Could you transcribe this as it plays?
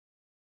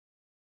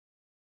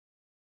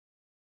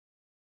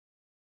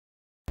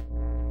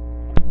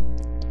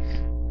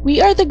We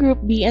are the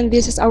Group B and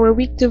this is our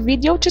Week 2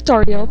 video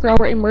tutorial for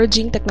our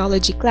Emerging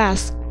Technology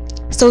class.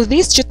 So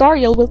this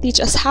tutorial will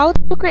teach us how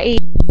to create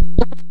a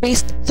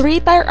web-based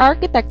 3-tier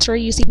architecture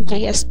using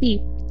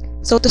JSP.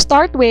 So to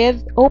start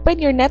with, open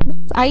your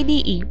NetBeans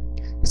IDE.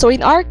 So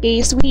in our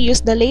case, we use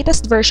the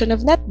latest version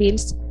of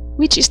NetBeans,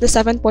 which is the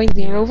 7.0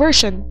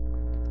 version.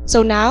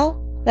 So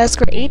now, let's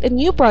create a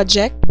new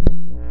project,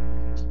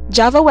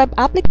 Java Web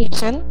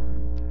Application.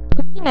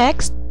 Click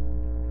Next.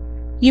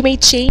 You may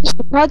change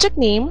the project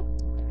name.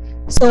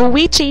 So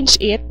we change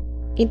it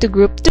into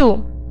Group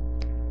 2.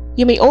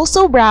 You may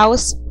also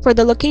browse for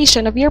the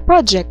location of your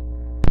project.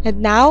 And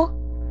now,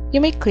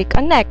 you may click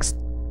on Next.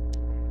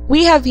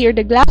 We have here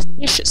the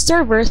Glassfish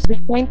Server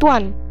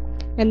 3.1.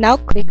 And now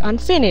click on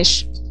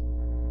Finish.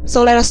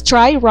 So let us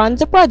try run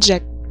the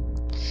project.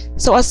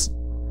 So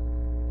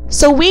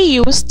we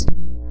used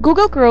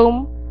Google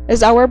Chrome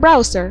as our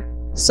browser.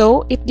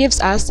 So it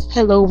gives us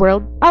Hello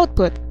World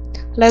output.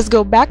 Let's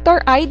go back to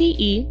our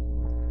IDE.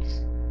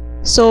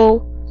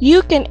 So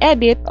you can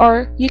edit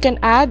or you can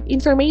add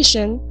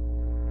information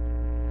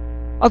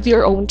of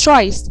your own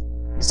choice.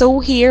 So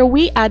here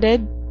we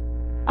added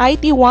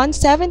IT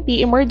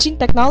 170 Emerging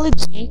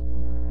Technology,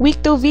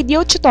 Week 2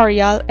 video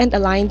tutorial, and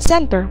Aligned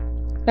Center.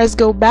 Let's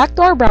go back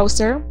to our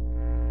browser,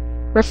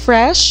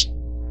 refresh,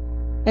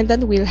 and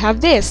then we'll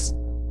have this.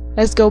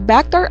 Let's go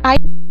back to our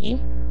IDE.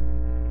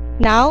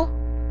 Now,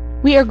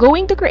 we are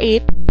going to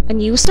create a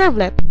new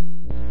servlet.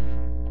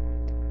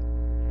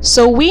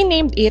 So we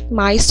named it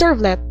My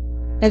Servlet.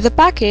 And the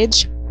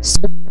package,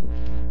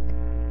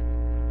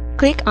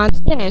 click on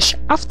Finish.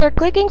 After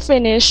clicking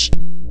Finish,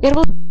 it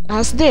will give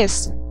us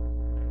this.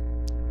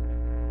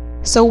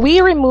 So we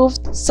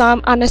removed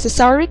some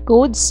unnecessary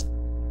codes,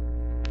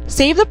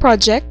 save the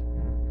project,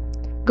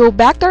 go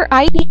back to our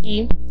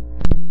IDE,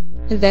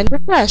 and then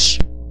refresh.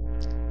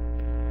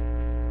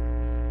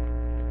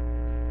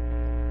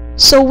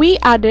 So we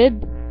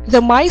added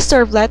the My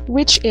Servlet,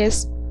 which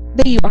is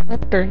the URL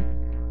pattern.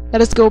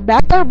 Let us go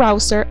back to our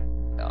browser,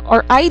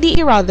 or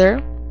IDE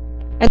rather,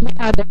 and we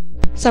added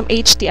some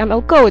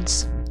HTML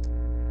codes.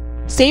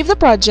 Save the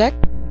project,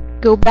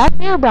 go back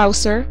to your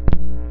browser,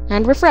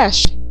 and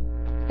refresh.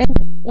 And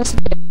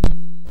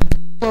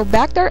go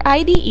back to our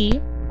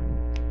IDE.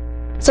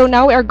 So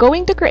now we are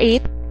going to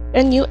create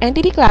a new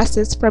entity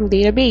classes from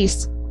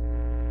database.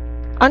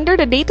 Under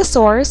the data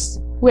source,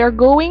 we are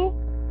going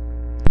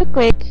to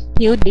click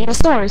New Data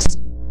Source.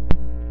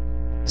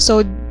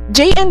 So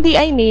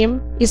JNDI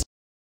name is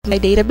my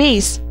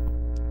database.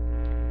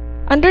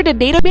 Under the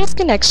database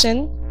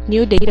connection,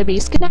 new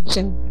database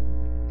connection.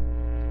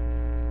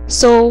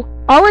 So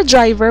our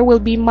driver will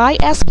be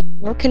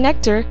MySQL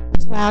connector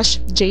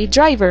 / Jade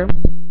driver.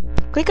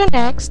 Click on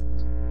Next,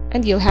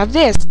 and you'll have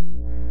this.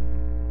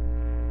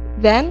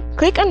 Then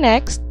click on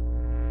Next.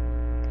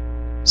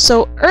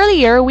 So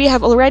earlier we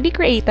have already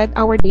created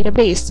our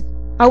database.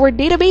 Our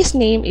database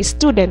name is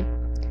student.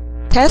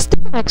 Test the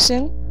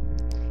connection.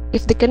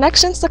 If the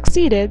connection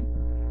succeeded,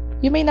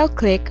 you may now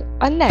click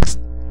on Next.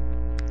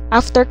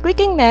 After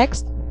clicking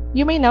Next,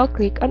 you may now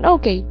click on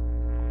OK.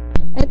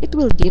 And it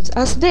will give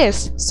us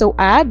this. So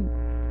add,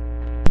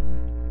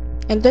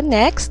 and then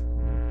Next,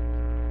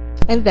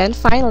 and then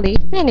finally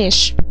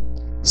Finish.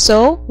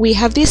 So we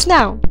have this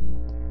now.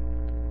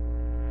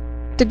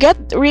 To get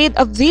rid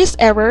of these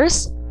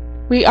errors,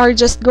 we are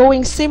just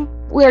going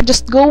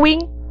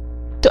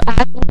to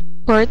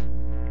add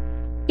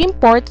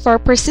import for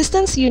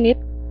persistence unit,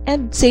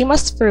 and same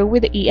as through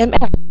with the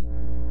EMF.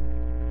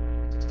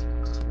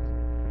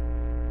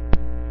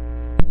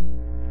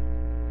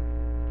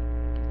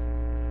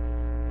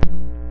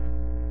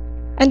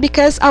 And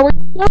because our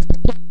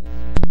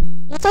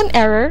is an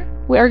error,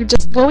 we are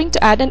just going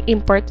to add an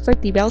import for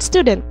TBL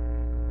student.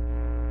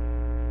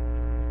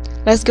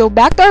 Let's go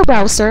back to our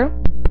browser,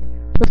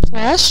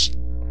 refresh,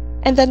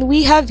 and then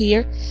we have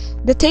here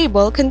the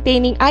table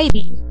containing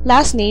ID,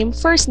 last name,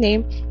 first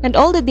name, and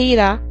all the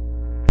data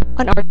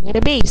on our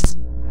database.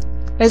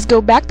 Let's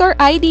go back to our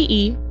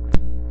IDE,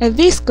 and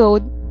this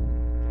code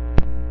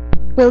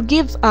will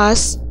give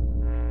us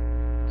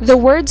the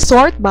word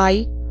sort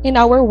by in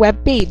our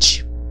web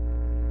page.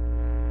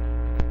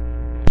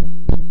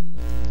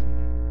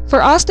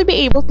 For us to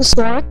be able to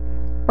sort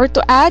or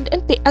to add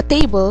a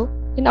table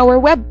in our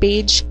web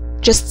page,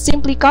 just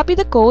simply copy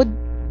the code,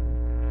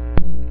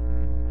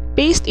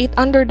 paste it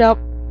under the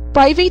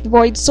private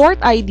void sort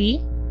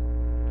ID,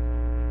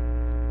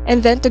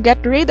 and then to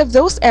get rid of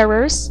those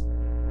errors,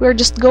 we're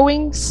just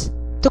going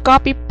to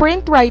copy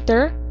print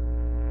writer,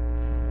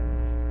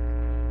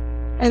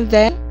 and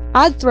then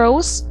add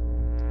throws,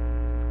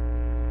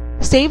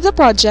 save the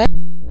project,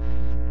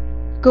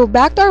 go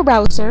back to our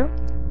browser,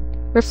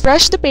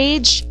 refresh the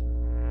page,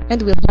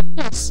 and we'll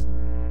have this.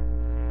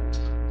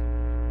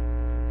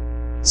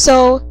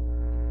 So,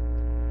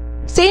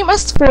 same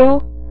as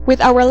through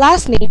with our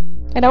last name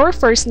and our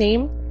first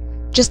name,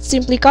 just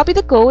simply copy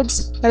the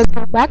codes. Let us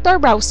go back to our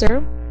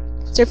browser.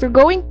 So if you're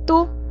going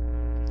to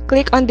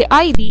click on the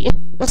ID, it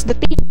was the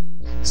table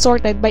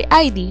sorted by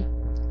ID.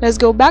 Let's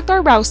go back to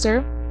our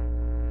browser,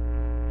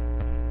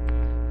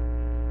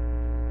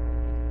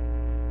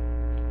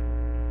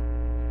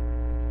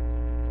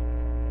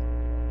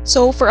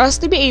 So for us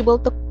to be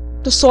able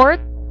to sort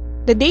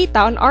the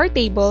data on our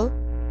table,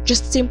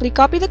 just simply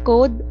copy the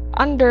code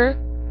under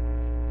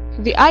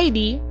the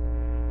ID,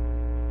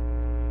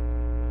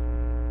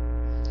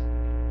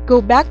 go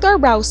back to our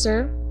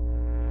browser,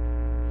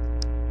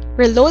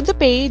 reload the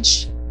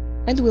page,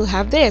 and we'll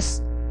have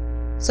this.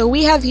 So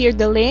we have here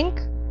the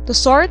link to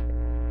sort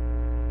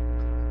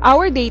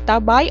our data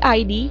by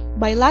ID,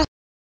 by last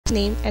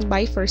name, and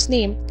by first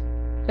name.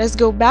 Let's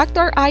go back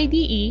to our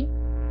IDE.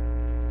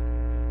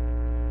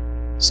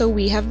 So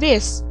we have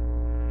this.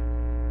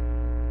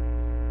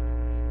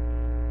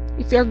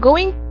 If you're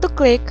going to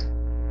click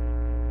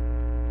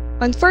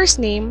on first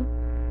name,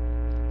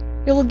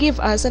 it will give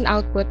us an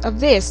output of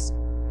this.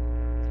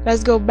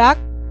 Let's go back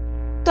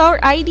to our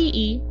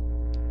IDE.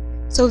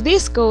 So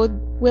this code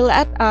will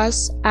let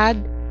us add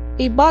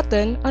a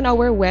button on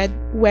our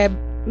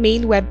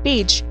main web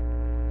page.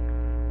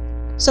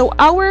 So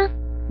our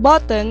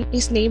button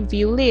is named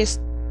View List.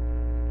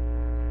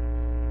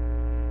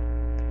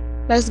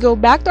 Let's go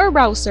back to our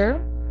browser,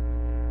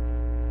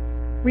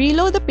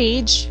 reload the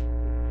page,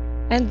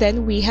 and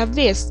then we have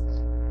this.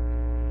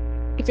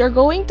 If you're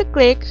going to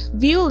click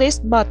View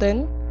List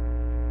button,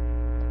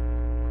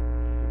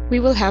 we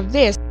will have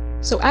this.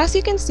 So as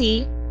you can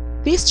see,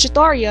 this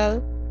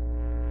tutorial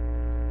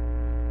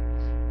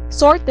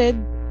sorted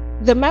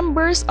the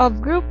members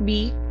of Group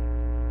B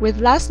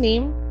with last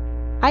name,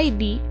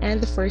 ID,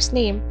 and the first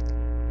name.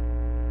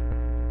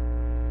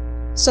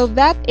 So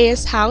that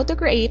is how to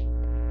create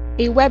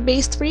a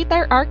web-based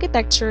three-tier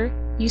architecture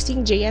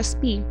using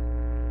JSP.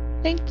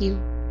 Thank you.